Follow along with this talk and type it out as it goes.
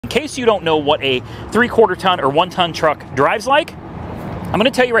case you don't know what a 3/4 ton or 1 ton truck drives like, I'm going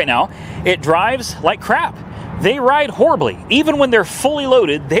to tell you right now, it drives like crap. They ride horribly. Even when they're fully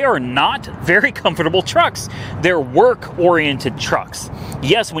loaded, they are not very comfortable trucks. They're work-oriented trucks.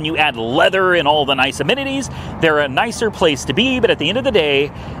 Yes, when you add leather and all the nice amenities, they're a nicer place to be, but at the end of the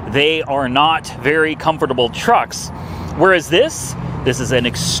day, they are not very comfortable trucks. Whereas this is an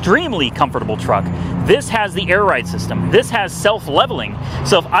extremely comfortable truck. This has the air ride system. This has self-leveling.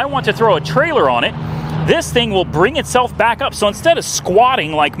 So if I want to throw a trailer on it, this thing will bring itself back up. So instead of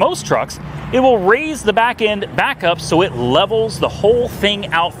squatting like most trucks, it will raise the back end back up so it levels the whole thing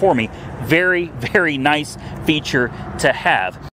out for me. Very, very nice feature to have.